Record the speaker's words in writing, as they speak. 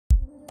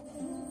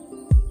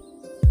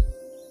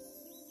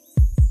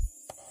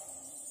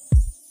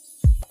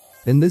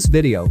In this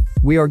video,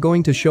 we are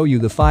going to show you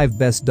the 5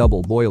 best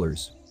double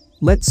boilers.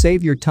 Let's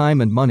save your time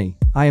and money.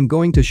 I am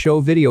going to show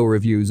video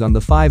reviews on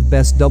the 5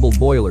 best double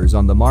boilers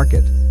on the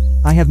market.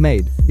 I have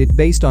made it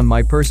based on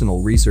my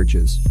personal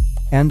researches.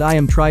 And I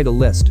am try to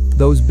list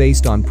those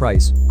based on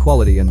price,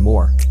 quality and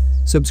more.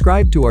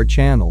 Subscribe to our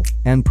channel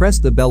and press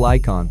the bell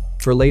icon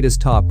for latest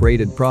top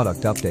rated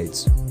product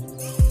updates.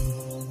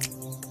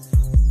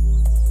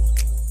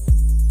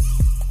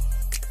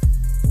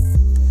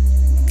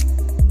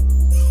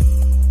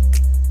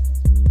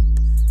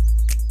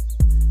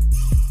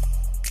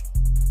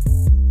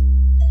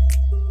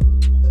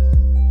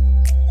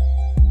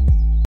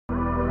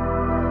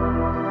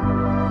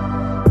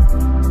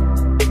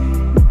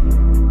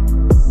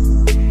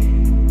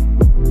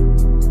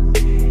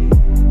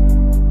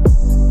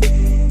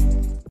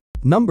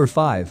 Number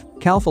 5.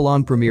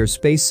 Calphalon Premier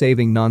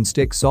Space-Saving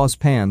Non-Stick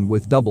Saucepan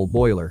with Double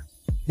Boiler.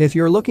 If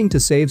you're looking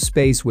to save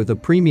space with a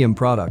premium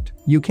product,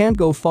 you can't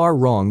go far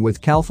wrong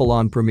with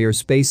Calphalon Premier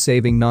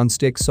Space-Saving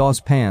Non-Stick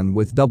Saucepan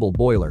with Double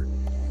Boiler.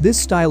 This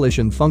stylish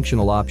and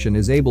functional option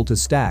is able to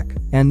stack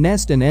and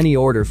nest in any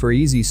order for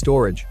easy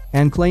storage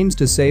and claims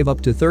to save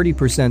up to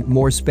 30%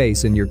 more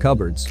space in your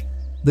cupboards.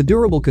 The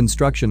durable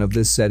construction of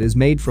this set is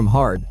made from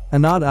hard,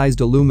 anodized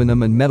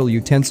aluminum and metal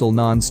utensil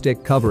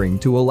non-stick covering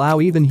to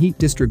allow even heat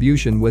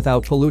distribution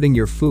without polluting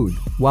your food,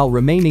 while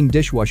remaining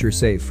dishwasher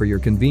safe for your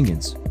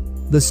convenience.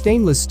 The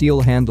stainless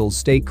steel handles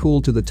stay cool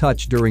to the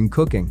touch during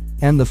cooking,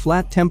 and the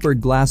flat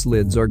tempered glass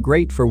lids are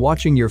great for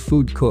watching your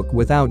food cook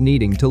without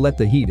needing to let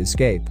the heat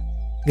escape.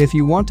 If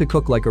you want to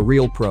cook like a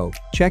real pro,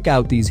 check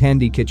out these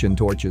handy kitchen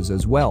torches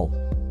as well.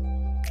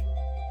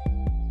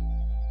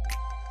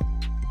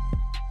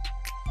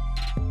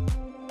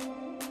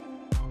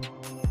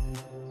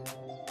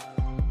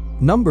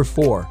 Number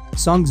 4.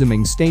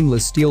 Songziming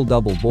Stainless Steel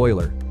Double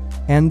Boiler.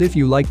 And if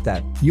you like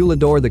that, you'll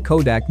adore the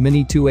Kodak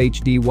Mini 2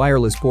 HD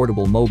Wireless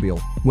Portable Mobile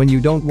when you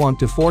don't want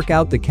to fork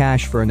out the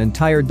cash for an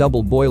entire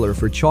double boiler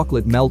for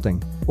chocolate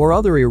melting or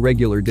other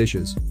irregular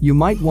dishes. You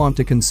might want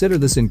to consider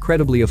this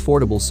incredibly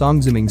affordable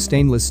Songziming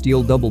Stainless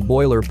Steel Double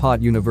Boiler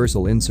Pot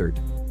Universal Insert.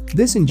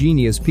 This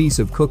ingenious piece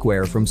of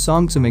cookware from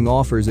Songziming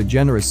offers a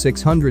generous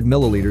 600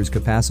 ml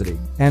capacity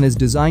and is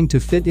designed to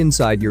fit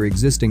inside your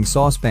existing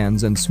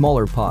saucepans and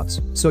smaller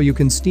pots, so you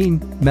can steam,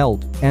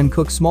 melt, and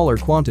cook smaller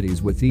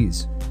quantities with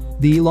ease.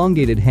 The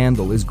elongated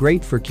handle is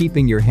great for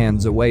keeping your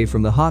hands away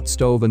from the hot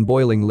stove and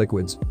boiling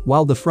liquids,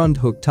 while the front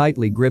hook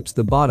tightly grips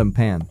the bottom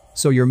pan,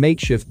 so your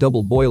makeshift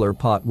double boiler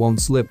pot won't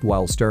slip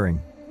while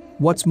stirring.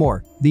 What's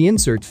more, the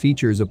insert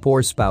features a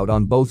pour spout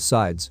on both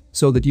sides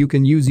so that you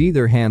can use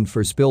either hand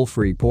for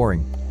spill-free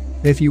pouring.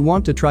 If you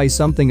want to try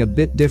something a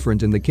bit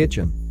different in the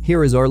kitchen,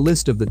 here is our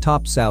list of the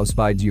top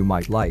saucepides you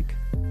might like.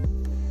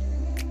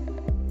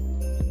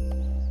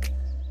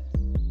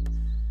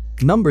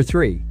 Number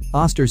 3.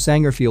 Oster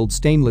Sangerfield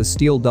Stainless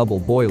Steel Double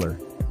Boiler.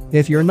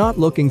 If you're not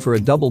looking for a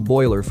double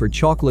boiler for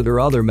chocolate or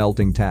other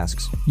melting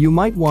tasks, you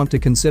might want to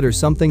consider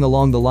something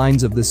along the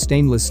lines of this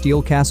stainless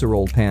steel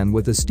casserole pan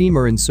with a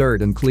steamer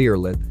insert and clear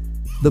lid.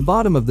 The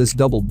bottom of this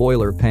double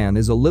boiler pan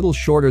is a little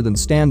shorter than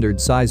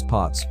standard sized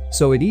pots,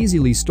 so it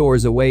easily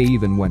stores away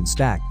even when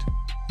stacked.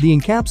 The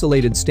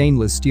encapsulated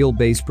stainless steel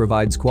base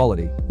provides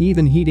quality,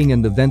 even heating,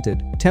 and the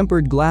vented,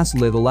 tempered glass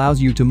lid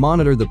allows you to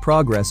monitor the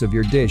progress of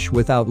your dish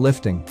without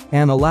lifting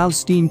and allows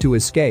steam to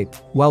escape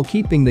while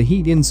keeping the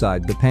heat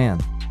inside the pan.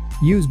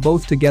 Use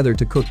both together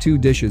to cook 2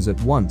 dishes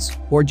at once,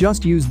 or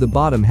just use the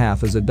bottom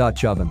half as a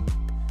Dutch oven.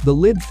 The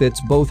lid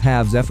fits both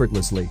halves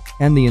effortlessly,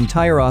 and the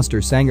entire Oster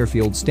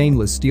Sangerfield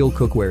stainless steel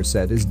cookware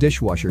set is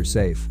dishwasher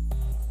safe.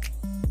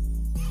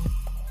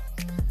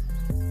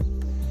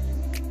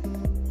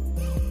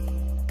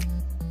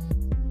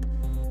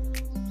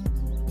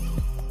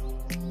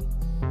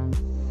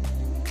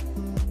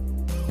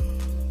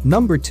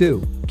 Number 2.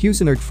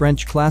 Cuisinart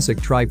French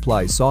Classic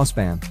Tri-Ply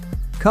Saucepan.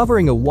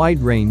 Covering a wide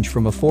range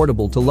from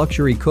affordable to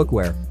luxury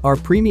cookware, our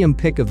premium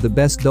pick of the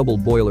best double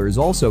boilers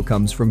also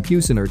comes from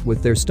Cuisinart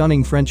with their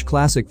stunning French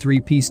Classic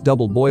 3-piece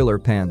double boiler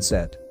pan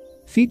set.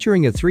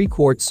 Featuring a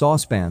 3-quart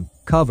saucepan,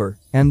 cover,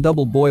 and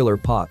double boiler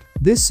pot,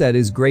 this set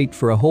is great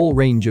for a whole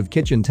range of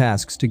kitchen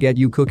tasks to get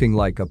you cooking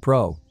like a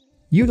pro.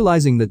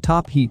 Utilizing the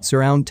top heat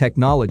surround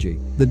technology,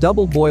 the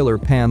double boiler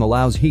pan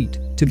allows heat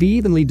to be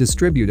evenly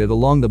distributed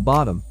along the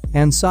bottom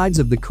and sides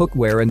of the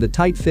cookware, and the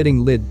tight-fitting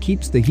lid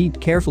keeps the heat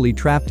carefully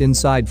trapped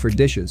inside for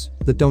dishes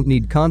that don't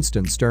need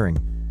constant stirring.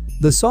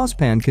 The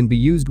saucepan can be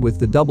used with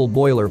the double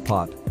boiler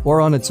pot or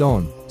on its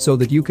own so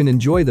that you can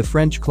enjoy the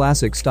French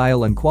classic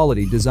style and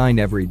quality design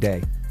every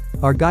day.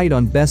 Our guide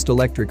on best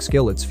electric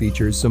skillets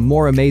features some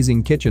more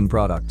amazing kitchen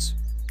products.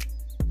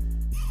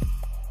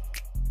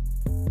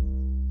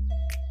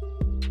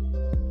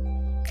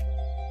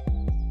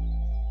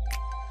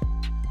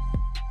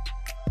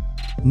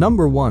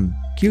 Number 1.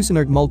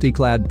 Cuisinart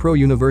Multiclad Pro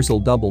Universal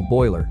Double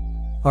Boiler.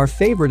 Our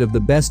favorite of the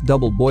best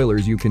double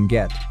boilers you can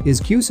get is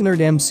Cuisinart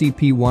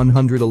MCP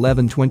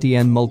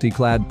 11120N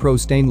Multiclad Pro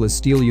Stainless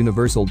Steel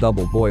Universal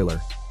Double Boiler.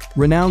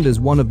 Renowned as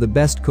one of the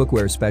best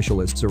cookware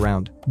specialists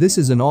around, this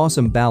is an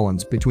awesome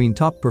balance between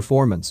top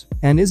performance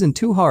and isn't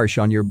too harsh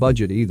on your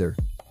budget either.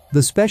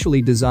 The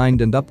specially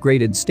designed and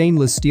upgraded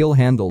stainless steel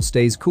handle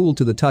stays cool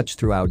to the touch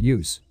throughout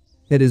use.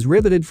 It is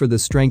riveted for the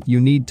strength you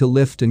need to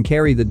lift and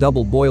carry the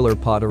double boiler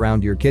pot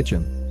around your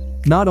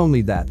kitchen. Not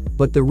only that,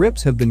 but the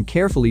rips have been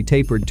carefully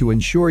tapered to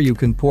ensure you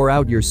can pour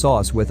out your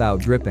sauce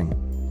without dripping.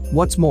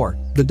 What's more,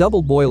 the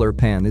double boiler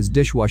pan is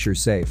dishwasher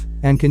safe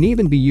and can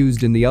even be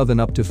used in the oven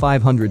up to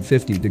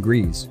 550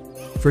 degrees.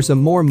 For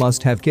some more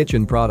must-have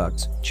kitchen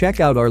products,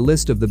 check out our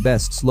list of the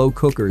best slow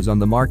cookers on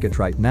the market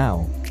right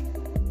now.